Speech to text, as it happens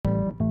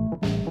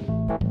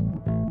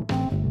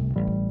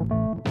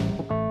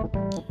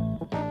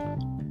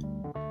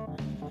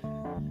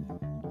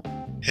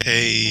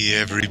Hey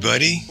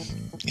everybody,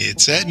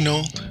 it's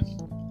Ednold.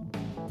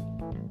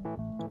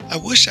 I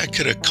wish I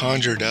could have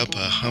conjured up a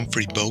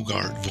Humphrey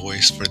Bogart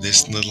voice for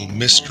this little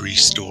mystery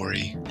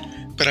story,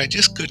 but I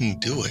just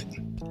couldn't do it.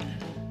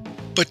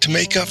 But to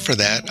make up for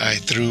that, I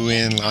threw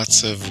in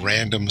lots of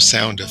random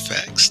sound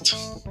effects.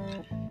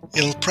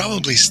 It'll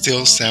probably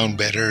still sound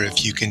better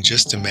if you can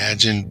just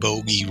imagine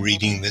Bogey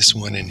reading this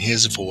one in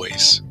his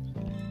voice.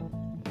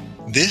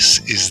 This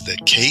is the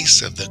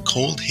case of the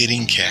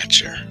cold-hitting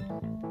catcher.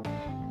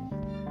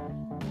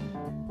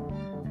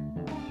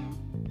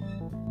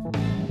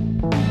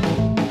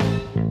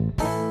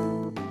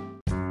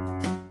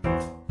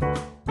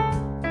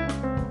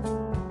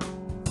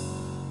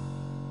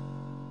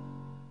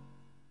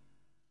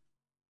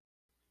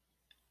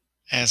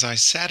 As I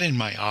sat in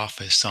my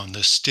office on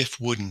the stiff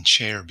wooden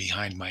chair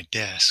behind my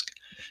desk,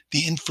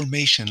 the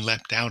information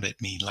leapt out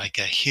at me like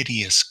a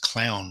hideous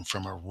clown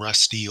from a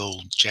rusty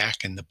old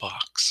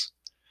Jack-in-the-Box.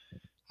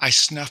 I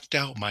snuffed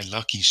out my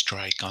lucky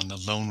strike on the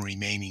lone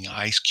remaining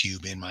ice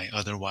cube in my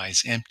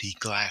otherwise empty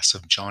glass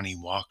of Johnnie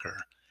Walker.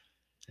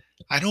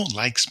 I don't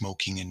like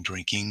smoking and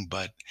drinking,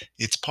 but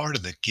it's part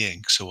of the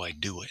gig, so I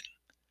do it.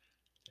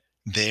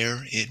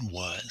 There it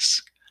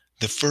was,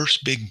 the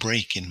first big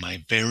break in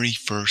my very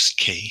first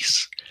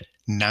case.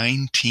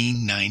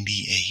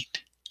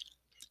 1998.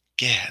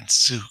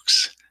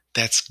 Gadzooks,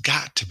 that's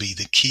got to be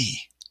the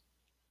key.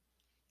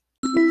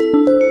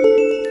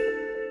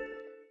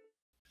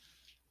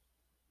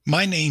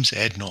 My name's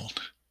Ednold.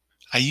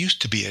 I used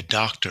to be a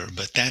doctor,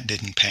 but that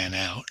didn't pan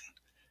out.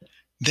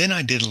 Then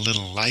I did a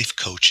little life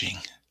coaching.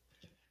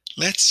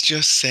 Let's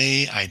just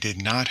say I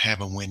did not have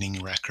a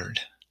winning record.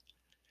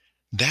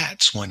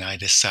 That's when I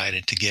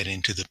decided to get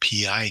into the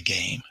PI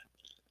game.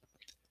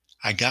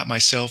 I got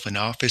myself an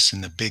office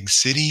in the big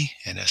city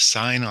and a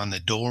sign on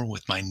the door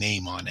with my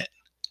name on it.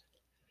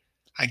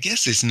 I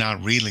guess it's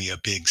not really a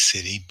big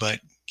city, but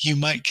you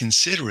might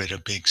consider it a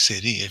big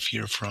city if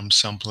you're from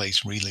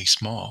someplace really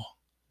small.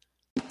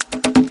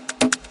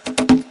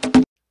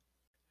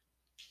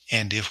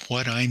 And if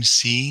what I'm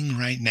seeing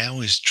right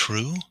now is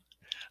true,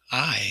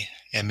 I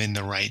am in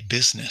the right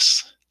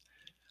business,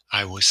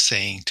 I was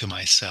saying to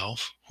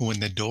myself when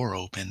the door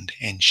opened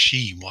and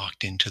she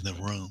walked into the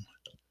room.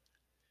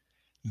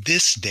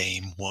 This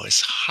dame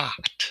was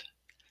hot.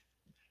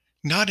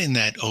 Not in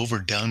that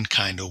overdone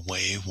kind of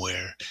way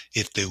where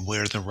if they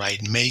wear the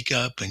right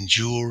makeup and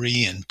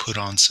jewelry and put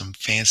on some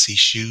fancy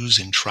shoes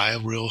and try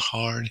real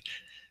hard,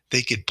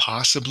 they could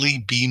possibly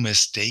be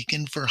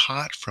mistaken for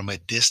hot from a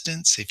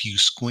distance if you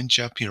squinch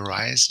up your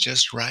eyes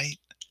just right.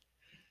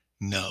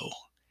 No,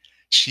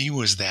 she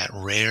was that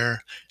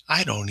rare,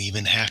 I don't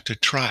even have to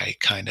try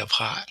kind of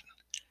hot.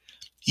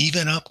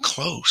 Even up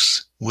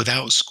close,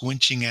 without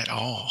squinching at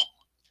all.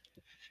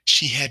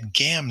 She had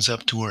gams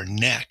up to her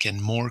neck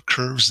and more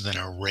curves than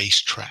a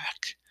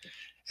racetrack.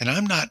 And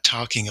I'm not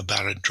talking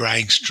about a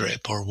drag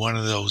strip or one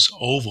of those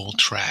oval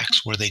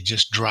tracks where they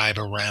just drive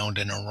around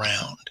and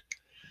around.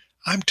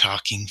 I'm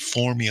talking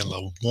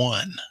Formula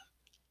One.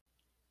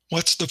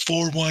 What's the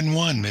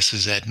 411,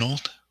 Mrs.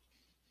 Ednold?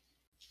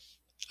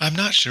 I'm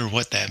not sure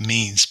what that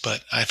means,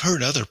 but I've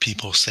heard other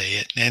people say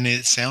it, and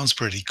it sounds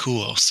pretty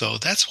cool, so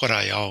that's what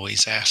I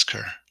always ask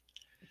her.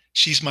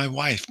 She's my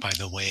wife, by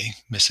the way,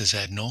 Mrs.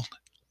 Ednold.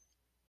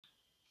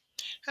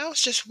 I was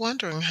just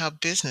wondering how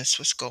business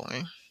was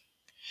going.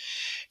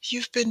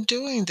 You've been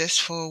doing this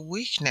for a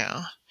week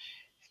now,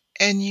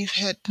 and you've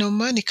had no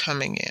money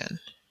coming in.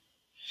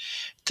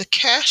 The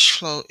cash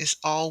flow is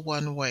all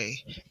one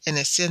way, and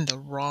it's in the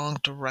wrong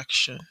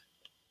direction.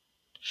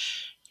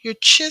 Your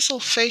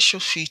chiseled facial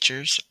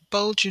features,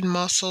 bulging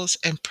muscles,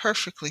 and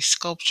perfectly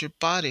sculptured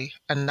body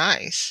are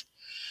nice,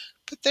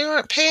 but they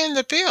aren't paying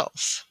the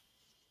bills.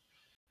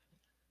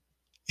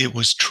 It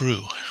was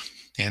true,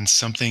 and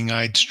something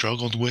I'd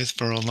struggled with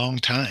for a long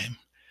time.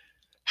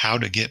 How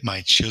to get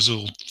my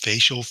chiseled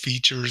facial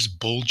features,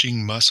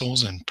 bulging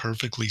muscles, and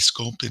perfectly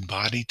sculpted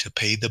body to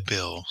pay the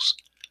bills.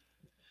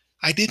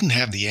 I didn't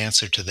have the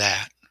answer to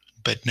that,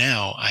 but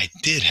now I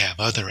did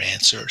have other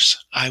answers.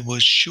 I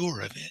was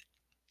sure of it.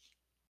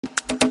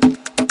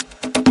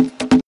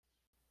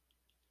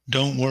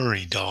 Don't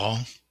worry, doll,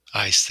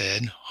 I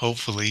said,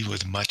 hopefully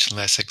with much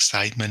less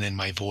excitement in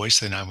my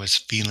voice than I was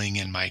feeling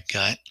in my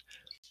gut.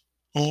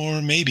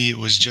 Or maybe it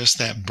was just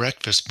that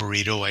breakfast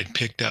burrito I'd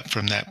picked up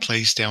from that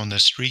place down the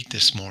street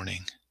this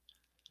morning.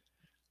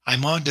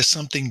 I'm on to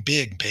something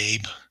big,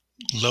 babe.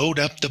 Load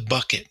up the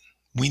bucket.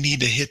 We need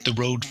to hit the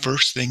road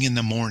first thing in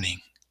the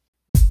morning.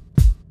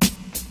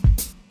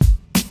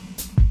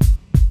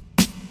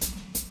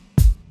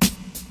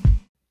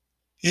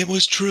 It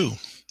was true.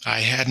 I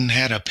hadn't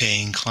had a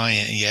paying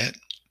client yet.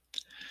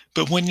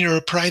 But when you're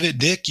a private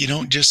dick, you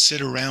don't just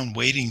sit around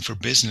waiting for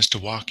business to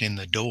walk in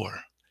the door.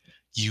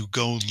 You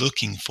go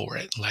looking for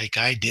it, like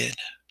I did.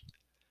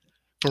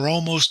 For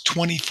almost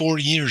 24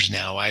 years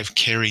now, I've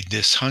carried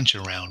this hunch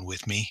around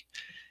with me,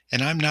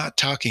 and I'm not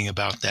talking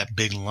about that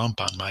big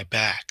lump on my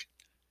back.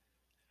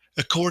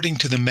 According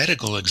to the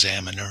medical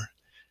examiner,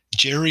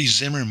 Jerry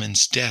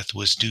Zimmerman's death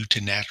was due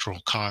to natural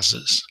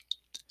causes.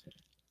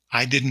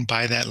 I didn't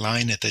buy that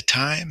line at the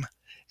time,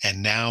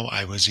 and now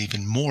I was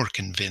even more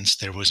convinced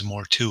there was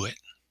more to it.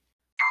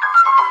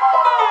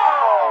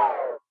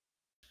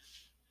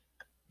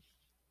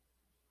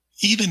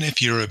 Even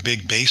if you're a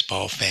big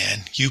baseball fan,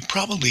 you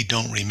probably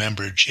don't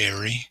remember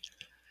Jerry.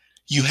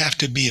 You have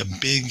to be a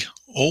big,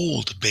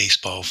 old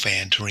baseball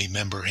fan to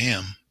remember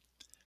him.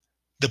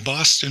 The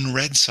Boston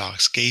Red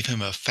Sox gave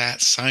him a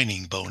fat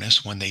signing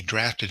bonus when they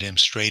drafted him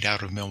straight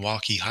out of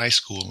Milwaukee High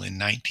School in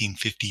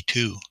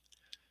 1952.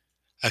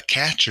 A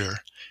catcher,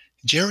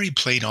 Jerry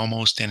played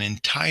almost an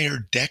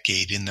entire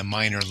decade in the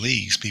minor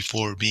leagues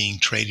before being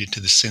traded to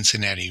the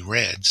Cincinnati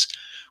Reds,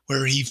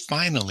 where he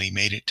finally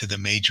made it to the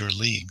major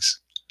leagues.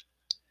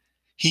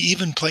 He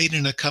even played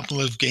in a couple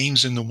of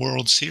games in the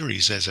World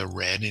Series as a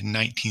Red in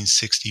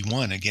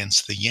 1961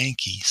 against the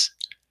Yankees.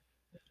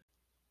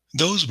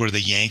 Those were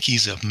the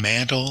Yankees of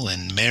Mantle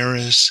and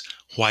Maris,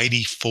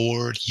 Whitey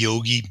Ford,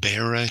 Yogi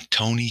Berra,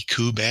 Tony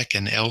Kubek,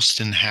 and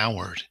Elston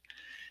Howard.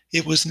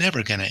 It was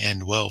never going to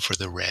end well for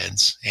the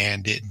Reds,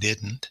 and it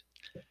didn't.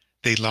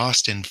 They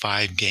lost in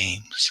 5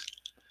 games.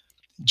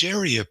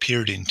 Jerry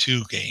appeared in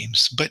 2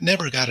 games, but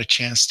never got a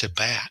chance to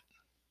bat.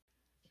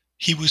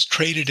 He was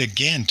traded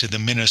again to the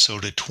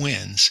Minnesota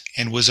Twins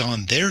and was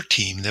on their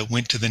team that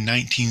went to the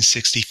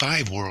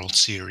 1965 World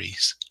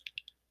Series.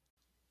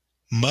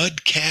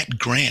 Mudcat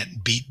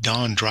Grant beat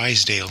Don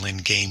Drysdale in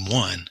Game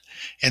 1,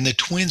 and the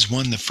Twins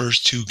won the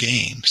first 2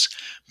 games,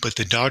 but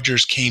the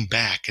Dodgers came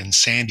back and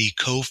Sandy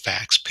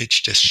Koufax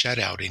pitched a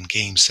shutout in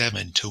Game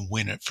 7 to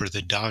win it for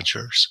the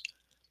Dodgers.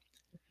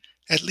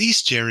 At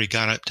least Jerry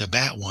got up to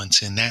bat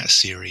once in that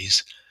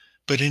series,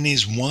 but in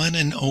his one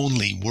and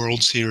only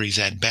World Series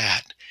at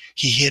bat,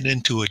 he hit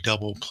into a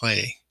double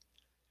play.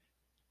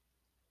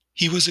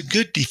 He was a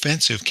good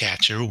defensive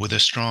catcher with a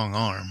strong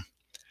arm,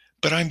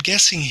 but I'm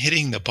guessing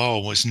hitting the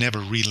ball was never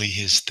really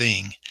his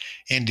thing,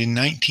 and in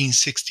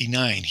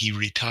 1969 he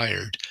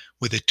retired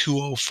with a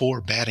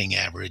 .204 batting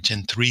average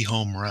and 3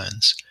 home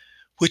runs,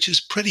 which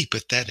is pretty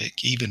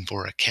pathetic even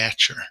for a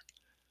catcher.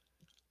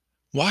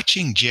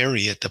 Watching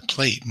Jerry at the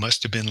plate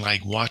must have been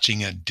like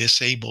watching a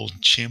disabled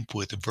chimp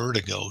with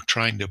vertigo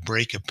trying to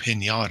break a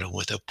piñata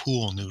with a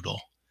pool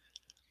noodle.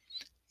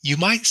 You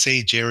might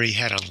say Jerry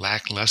had a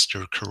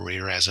lackluster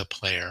career as a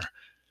player,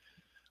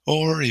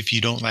 or if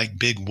you don't like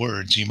big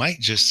words, you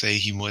might just say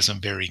he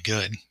wasn't very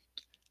good.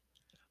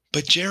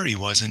 But Jerry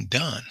wasn't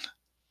done.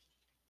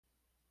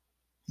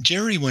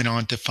 Jerry went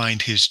on to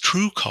find his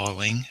true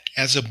calling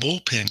as a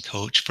bullpen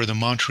coach for the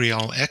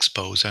Montreal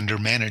Expos under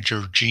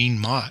manager Gene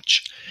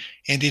Mauch,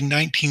 and in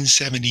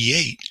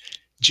 1978,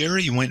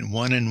 Jerry went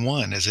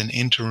 1-1 as an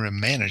interim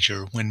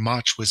manager when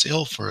Mauch was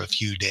ill for a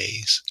few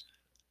days.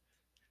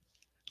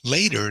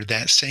 Later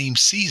that same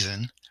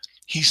season,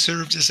 he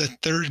served as a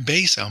third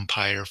base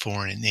umpire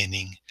for an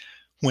inning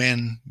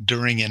when,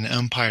 during an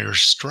umpire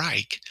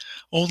strike,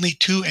 only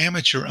 2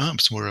 amateur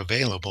umps were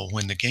available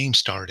when the game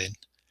started.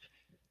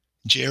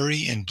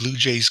 Jerry and Blue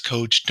Jays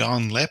coach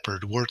Don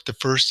Leppard worked the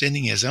first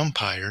inning as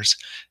umpires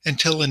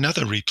until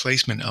another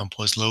replacement ump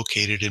was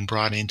located and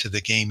brought into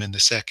the game in the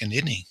second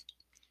inning.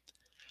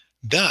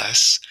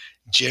 Thus,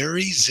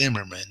 Jerry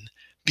Zimmerman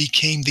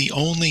became the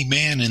only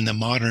man in the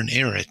modern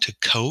era to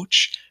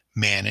coach,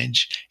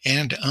 manage,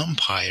 and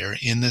umpire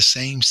in the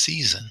same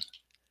season.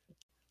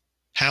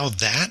 How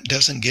that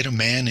doesn't get a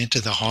man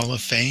into the Hall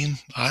of Fame,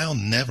 I'll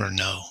never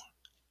know.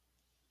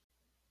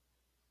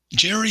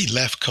 Jerry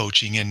left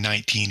coaching in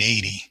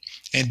 1980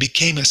 and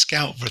became a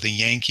scout for the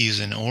Yankees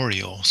and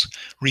Orioles,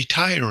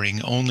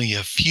 retiring only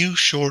a few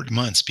short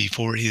months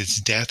before his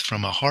death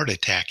from a heart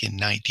attack in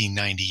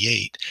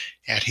 1998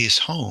 at his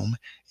home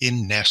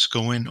in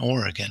Neskowin,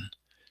 Oregon.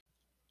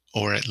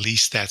 Or at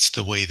least that's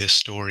the way this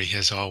story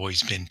has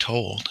always been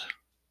told.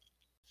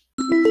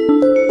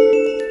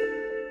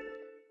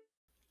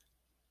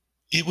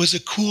 It was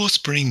a cool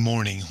spring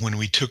morning when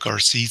we took our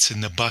seats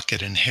in the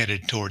bucket and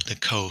headed toward the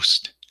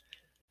coast.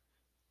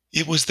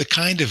 It was the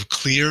kind of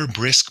clear,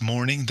 brisk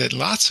morning that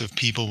lots of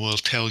people will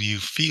tell you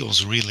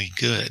feels really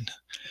good,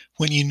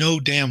 when you know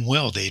damn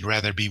well they'd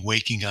rather be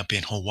waking up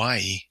in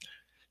Hawaii,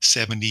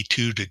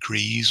 72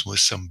 degrees with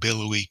some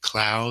billowy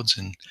clouds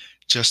and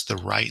just the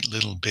right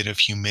little bit of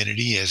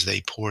humidity as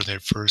they pour their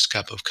first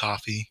cup of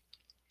coffee.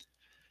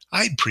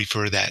 I'd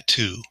prefer that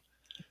too,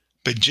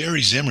 but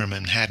Jerry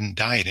Zimmerman hadn't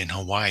died in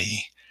Hawaii,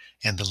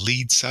 and the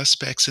lead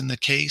suspects in the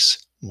case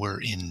were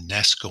in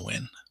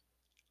Neskowin.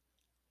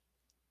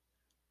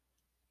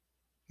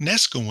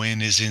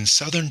 Neskowin is in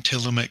southern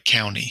Tillamook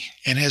County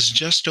and has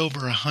just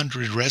over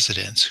 100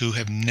 residents who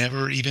have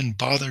never even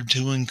bothered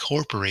to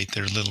incorporate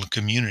their little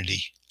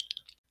community,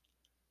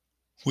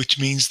 which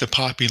means the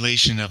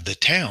population of the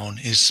town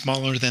is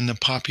smaller than the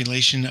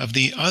population of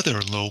the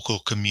other local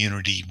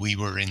community we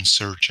were in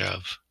search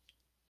of.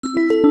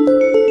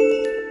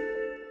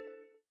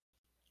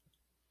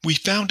 We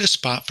found a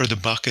spot for the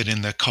bucket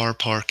in the car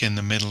park in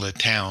the middle of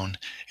town,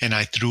 and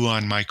I threw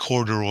on my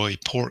corduroy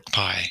pork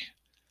pie.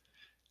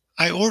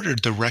 I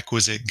ordered the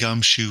requisite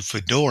gumshoe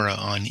fedora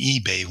on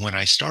eBay when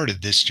I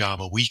started this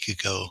job a week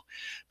ago,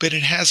 but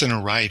it hasn't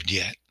arrived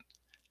yet.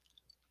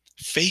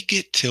 Fake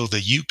it till the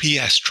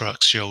UPS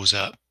truck shows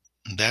up.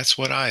 That's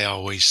what I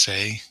always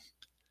say.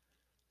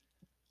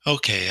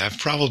 Okay, I've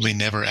probably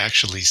never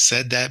actually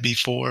said that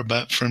before,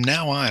 but from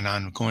now on,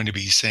 I'm going to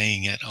be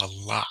saying it a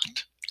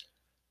lot.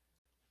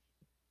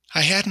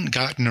 I hadn't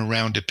gotten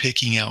around to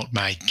picking out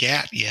my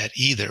GAT yet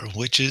either,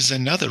 which is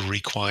another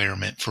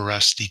requirement for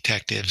us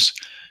detectives.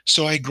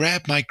 So I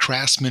grabbed my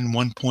Craftsman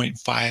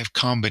 1.5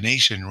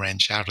 combination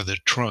wrench out of the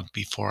trunk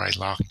before I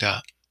locked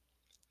up.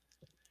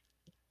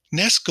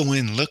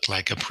 Nescoin looked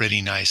like a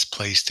pretty nice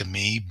place to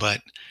me,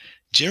 but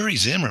Jerry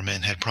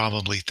Zimmerman had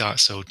probably thought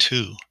so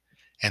too.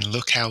 And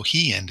look how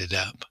he ended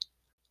up.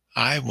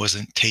 I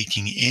wasn't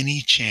taking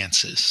any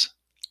chances.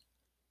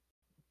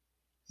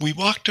 We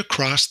walked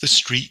across the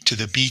street to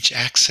the beach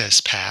access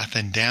path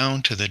and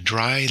down to the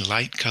dry,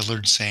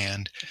 light-colored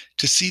sand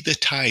to see the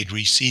tide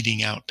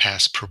receding out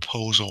past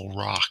Proposal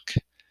Rock.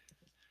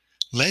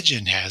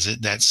 Legend has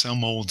it that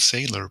some old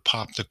sailor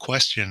popped the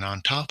question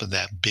on top of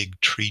that big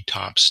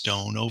treetop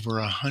stone over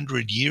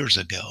 100 years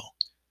ago.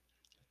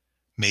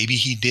 Maybe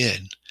he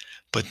did,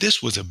 but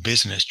this was a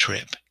business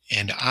trip,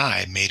 and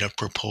I made a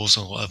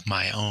proposal of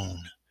my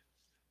own.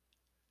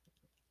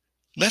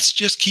 Let's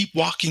just keep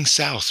walking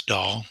south,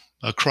 doll,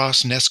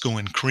 across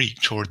Nescoin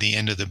Creek toward the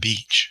end of the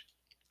beach.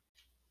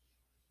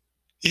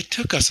 It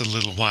took us a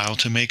little while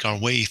to make our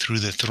way through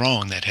the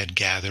throng that had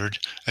gathered,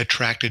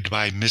 attracted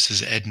by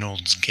Mrs.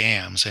 Ednold's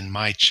gams and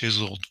my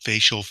chiseled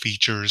facial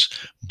features,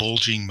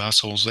 bulging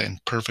muscles,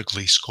 and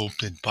perfectly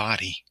sculpted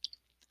body.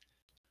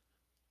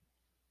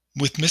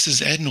 With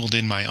Mrs. Ednold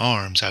in my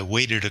arms, I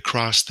waded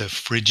across the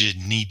frigid,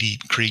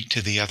 knee-deep creek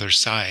to the other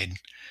side,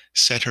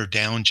 set her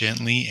down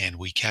gently, and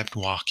we kept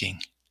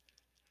walking.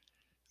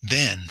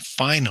 Then,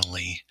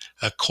 finally,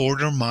 a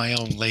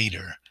quarter-mile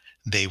later,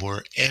 they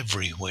were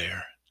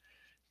everywhere.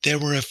 There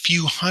were a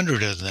few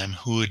hundred of them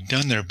who had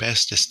done their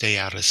best to stay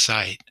out of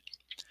sight,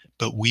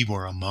 but we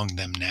were among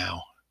them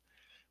now.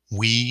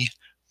 We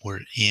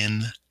were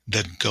in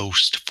the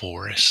ghost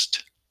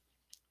forest.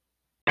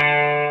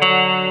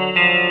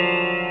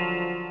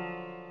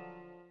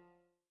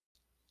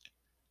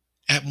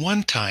 At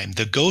one time,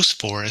 the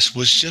ghost forest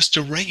was just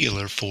a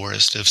regular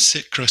forest of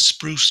Sitka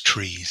spruce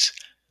trees.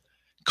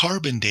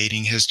 Carbon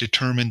dating has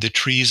determined the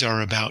trees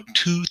are about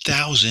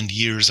 2,000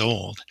 years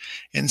old,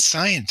 and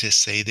scientists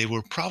say they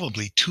were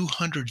probably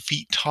 200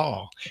 feet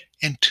tall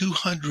and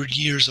 200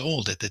 years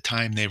old at the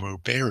time they were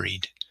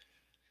buried.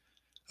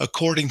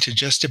 According to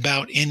just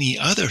about any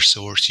other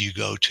source you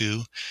go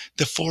to,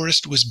 the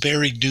forest was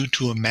buried due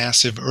to a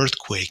massive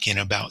earthquake in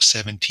about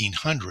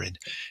 1700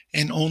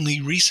 and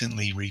only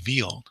recently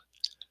revealed.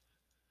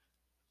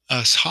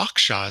 Us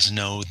Hawkshaws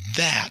know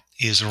that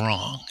is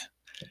wrong.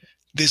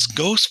 This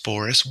ghost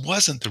forest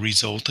wasn't the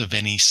result of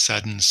any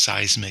sudden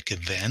seismic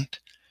event.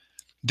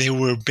 They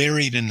were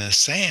buried in the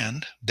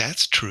sand,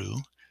 that's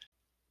true,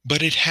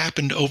 but it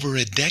happened over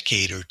a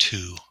decade or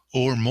two,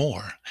 or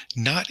more,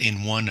 not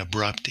in one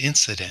abrupt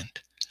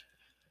incident.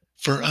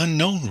 For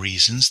unknown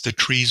reasons, the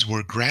trees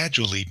were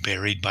gradually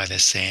buried by the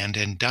sand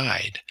and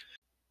died,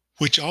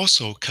 which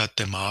also cut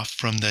them off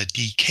from the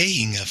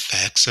decaying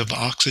effects of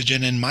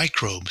oxygen and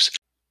microbes,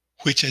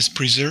 which has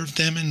preserved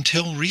them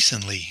until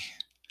recently.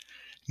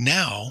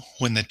 Now,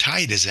 when the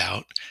tide is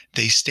out,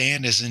 they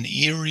stand as an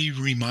eerie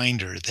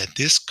reminder that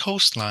this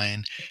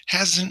coastline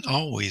hasn't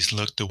always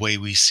looked the way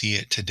we see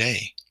it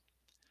today.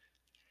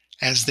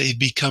 As they've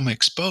become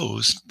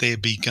exposed, they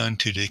have begun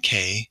to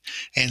decay,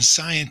 and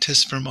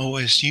scientists from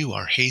OSU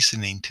are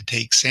hastening to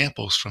take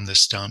samples from the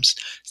stumps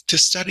to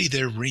study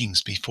their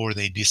rings before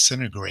they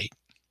disintegrate.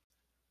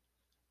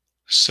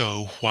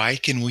 So why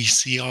can we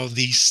see all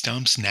these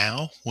stumps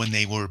now when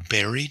they were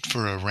buried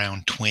for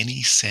around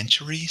 20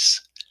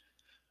 centuries?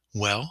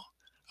 Well,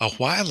 a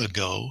while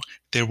ago,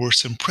 there were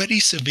some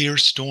pretty severe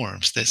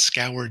storms that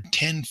scoured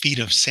 10 feet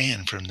of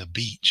sand from the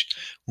beach,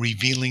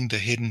 revealing the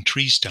hidden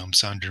tree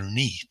stumps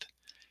underneath.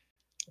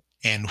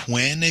 And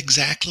when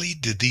exactly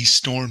did these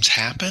storms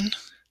happen?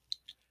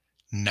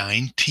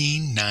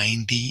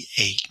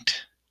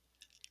 1998.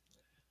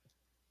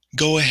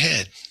 Go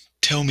ahead,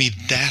 tell me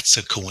that's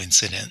a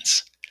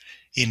coincidence.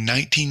 In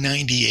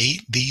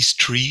 1998, these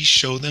trees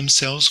show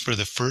themselves for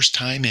the first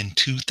time in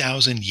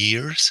 2,000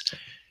 years,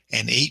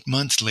 and 8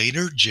 months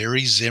later,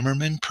 Jerry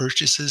Zimmerman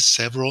purchases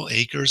several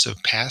acres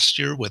of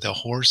pasture with a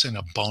horse and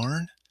a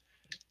barn?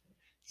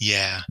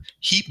 Yeah,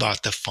 he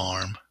bought the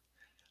farm,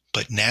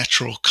 but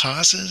natural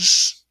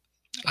causes?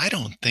 I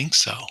don't think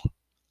so.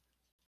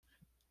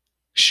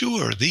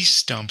 Sure, these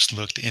stumps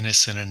looked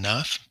innocent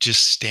enough,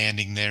 just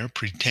standing there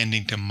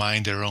pretending to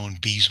mind their own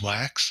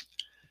beeswax.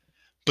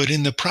 But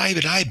in the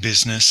private eye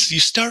business, you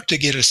start to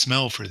get a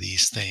smell for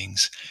these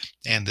things,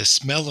 and the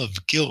smell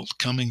of guilt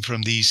coming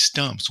from these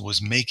stumps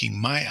was making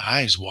my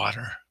eyes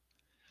water.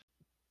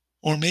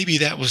 Or maybe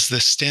that was the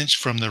stench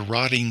from the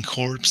rotting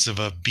corpse of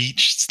a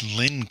beached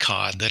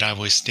lingcod that I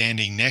was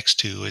standing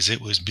next to as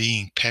it was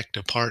being pecked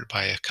apart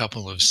by a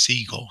couple of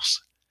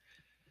seagulls.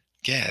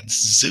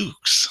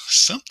 Gadzooks,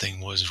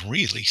 something was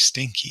really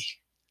stinky.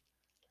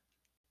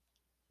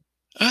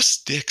 Us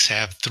dicks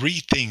have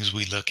three things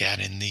we look at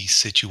in these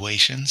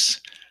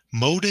situations: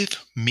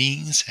 motive,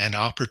 means, and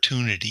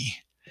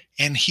opportunity.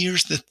 And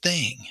here's the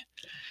thing: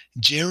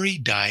 Jerry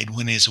died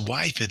when his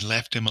wife had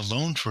left him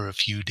alone for a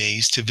few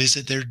days to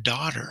visit their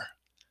daughter.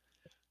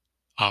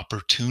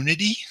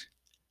 Opportunity?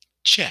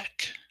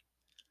 Check.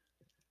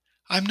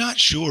 I'm not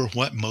sure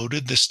what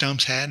motive the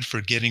Stumps had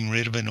for getting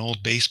rid of an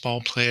old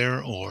baseball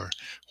player or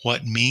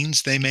what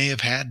means they may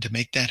have had to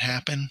make that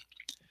happen.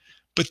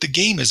 But the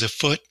game is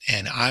afoot,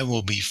 and I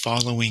will be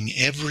following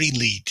every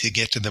lead to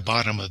get to the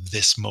bottom of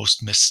this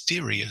most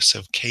mysterious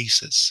of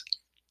cases.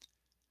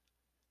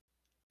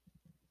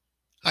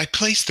 I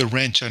placed the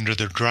wrench under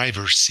the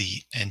driver's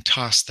seat and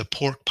tossed the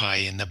pork pie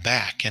in the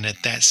back, and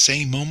at that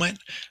same moment,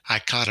 I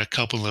caught a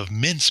couple of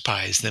mince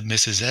pies that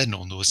Mrs.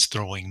 Ednold was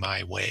throwing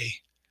my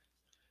way.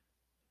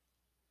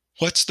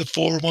 "What's the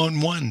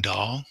 411,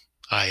 doll?"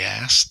 I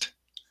asked.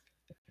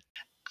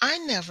 I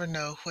never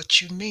know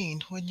what you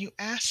mean when you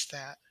ask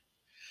that.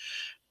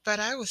 But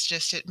I was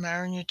just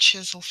admiring your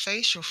chiseled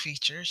facial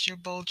features, your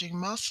bulging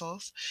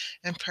muscles,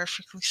 and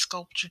perfectly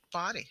sculptured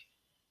body.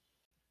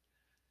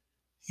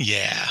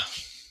 Yeah,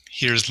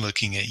 here's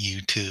looking at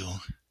you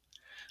too.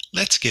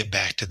 Let's get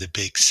back to the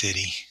big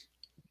city.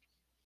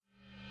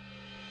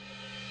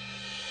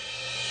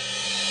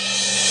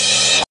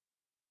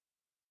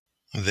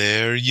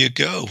 There you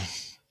go.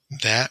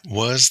 That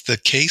was the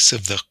case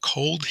of the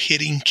cold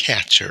hitting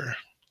catcher.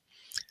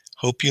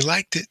 Hope you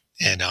liked it,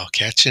 and I'll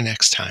catch you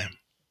next time.